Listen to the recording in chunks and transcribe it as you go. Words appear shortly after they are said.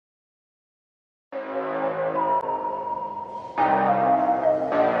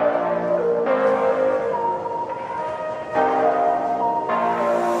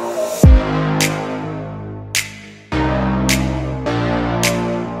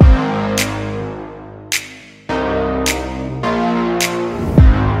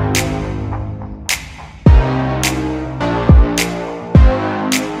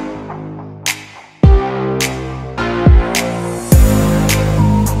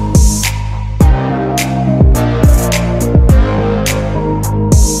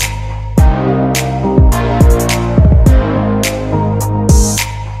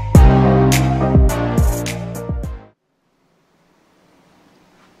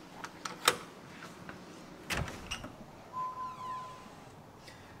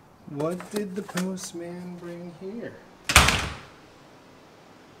What did the postman bring here?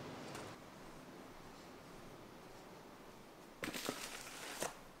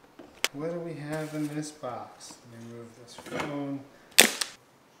 What do we have in this box? Let me move this phone.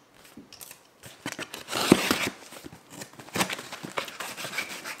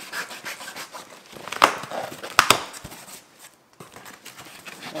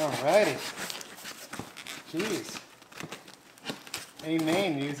 Alrighty. Jeez.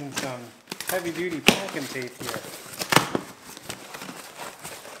 Amen, using some heavy duty packing tape here.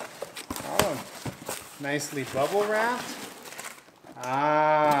 Oh, nicely bubble wrapped.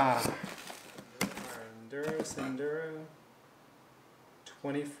 Ah, our Sendero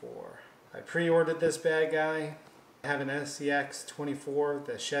 24. I pre-ordered this bad guy. I have an SCX 24,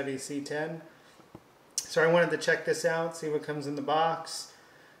 the Chevy C10. So I wanted to check this out, see what comes in the box.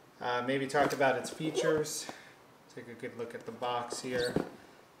 Maybe talk about its features. Take a good look at the box here.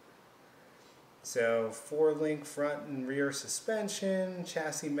 So 4-link front and rear suspension,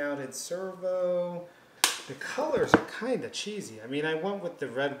 chassis mounted servo. The colors are kind of cheesy. I mean, I went with the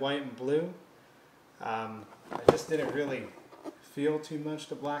red, white, and blue. I just didn't really feel too much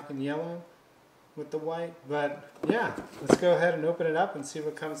the black and yellow with the white. But yeah, let's go ahead and open it up and see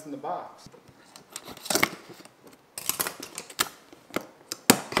what comes in the box.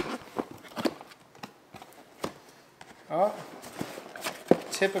 Oh,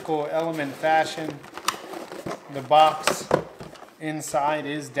 typical Element fashion. The box inside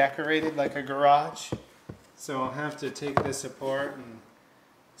is decorated like a garage. So I'll have to take this apart and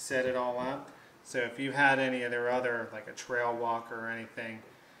set it all up. So if you had any of their other, like a trail walker or anything,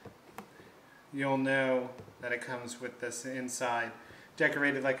 you'll know that it comes with this inside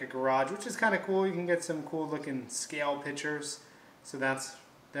decorated like a garage, which is kind of cool. You can get some cool looking scale pictures. So that's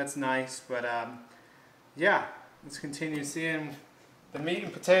nice. But yeah, let's continue seeing the meat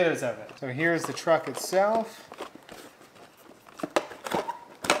and potatoes of it. So here's the truck itself.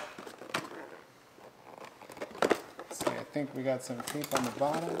 I think we got some tape on the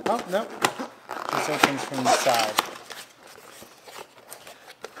bottom. Oh, no. This opens from the side.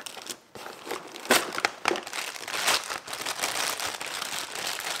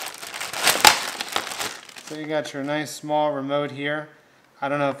 So you got your nice small remote here. I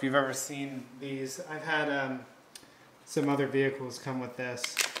don't know if you've ever seen these. I've had some other vehicles come with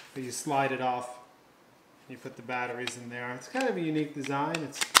this. But you slide it off. You put the batteries in there. It's kind of a unique design.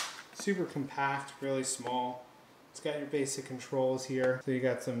 It's super compact, really small. It's got your basic controls here. So you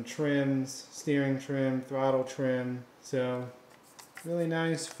got some trims, steering trim, throttle trim. So really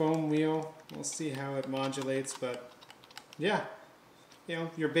nice foam wheel. We'll see how it modulates, but yeah, you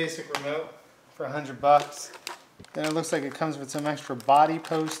know, your basic remote for $100. Then it looks like it comes with some extra body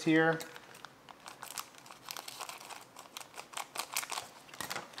post here.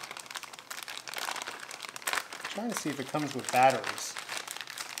 I'm trying to see if it comes with batteries.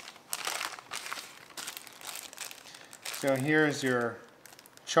 So here's your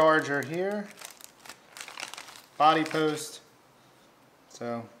charger here, body post.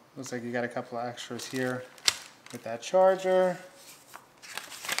 So looks like you got a couple of extras here with that charger.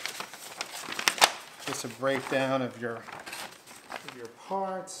 Just a breakdown of your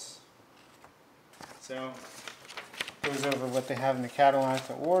parts. So goes over what they have in the Cadillac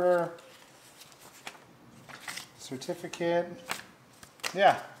to order. Certificate.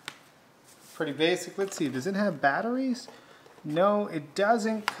 Yeah. Pretty basic. Let's see, does it have batteries? No, it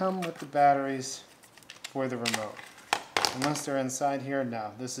doesn't come with the batteries for the remote. Unless they're inside here,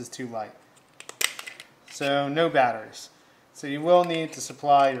 no, this is too light. So no batteries. So you will need to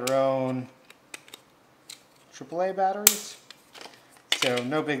supply your own AAA batteries. So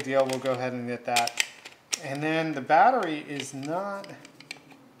no big deal, we'll go ahead and get that. And then the battery is not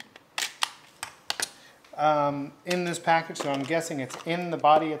in this package, so I'm guessing it's in the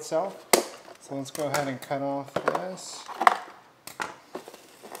body itself. So let's go ahead and cut off this.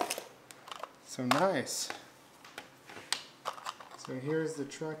 So nice. So here's the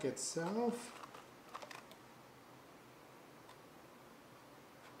truck itself.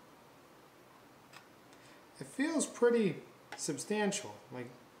 It feels pretty substantial, like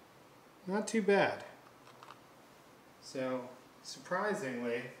not too bad. So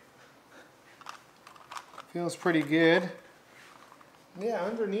surprisingly, feels pretty good. Yeah,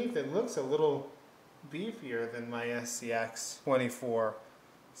 underneath it looks a little beefier than my SCX 24.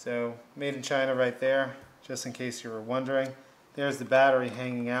 So made in China right there, just in case you were wondering. There's the battery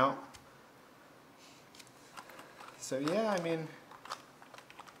hanging out. So yeah, I mean,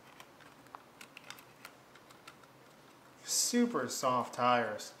 super soft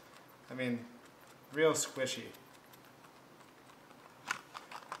tires. I mean, real squishy.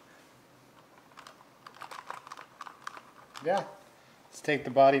 yeah, let's take the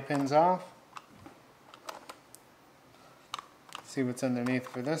body pins off. See what's underneath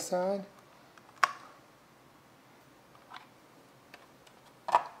for this side.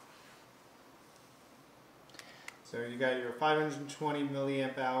 So you got your 520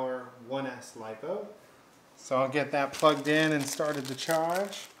 milliamp hour 1S LiPo. So I'll get that plugged in and started to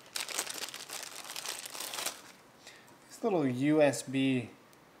charge. These little USB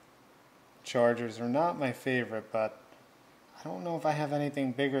chargers are not my favorite, but I don't know if I have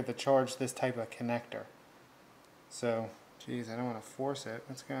anything bigger to charge this type of connector. So, geez, I don't want to force it.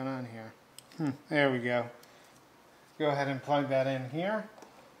 What's going on here? There we go. Go ahead and plug that in here.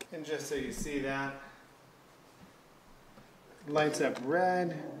 And just so you see that, lights up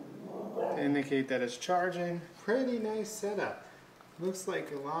red to indicate that it's charging. Pretty nice setup. Looks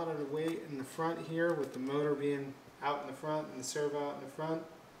like a lot of the weight in the front here with the motor being out in the front and the servo out in the front.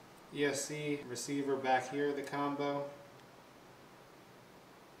 ESC receiver back here, the combo.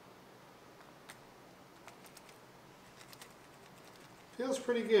 Feels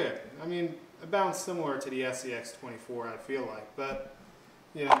pretty good. I mean, about similar to the SCX24 I feel like, but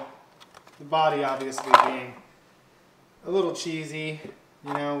you know, the body obviously being a little cheesy,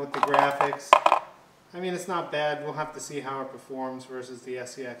 you know, with the graphics. I mean, it's not bad. We'll have to see how it performs versus the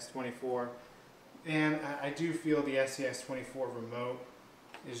SCX24. And I do feel the SCX24 remote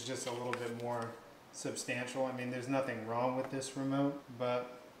is just a little bit more substantial. I mean, there's nothing wrong with this remote,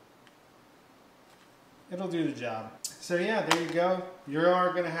 but it'll do the job. So yeah, there you go. You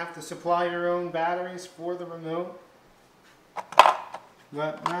are going to have to supply your own batteries for the remote.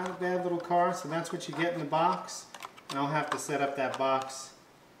 But not a bad little car, so that's what you get in the box. And I'll have to set up that box,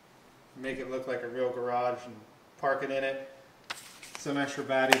 make it look like a real garage and park it in it. Some extra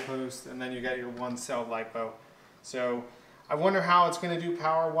battery posts, and then you got your 1-cell LiPo. So I wonder how it's going to do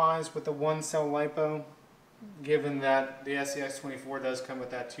power-wise with the 1-cell LiPo, given that the SCX24 does come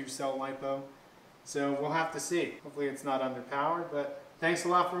with that 2-cell LiPo. So we'll have to see. Hopefully it's not underpowered, but thanks a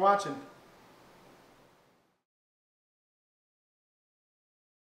lot for watching.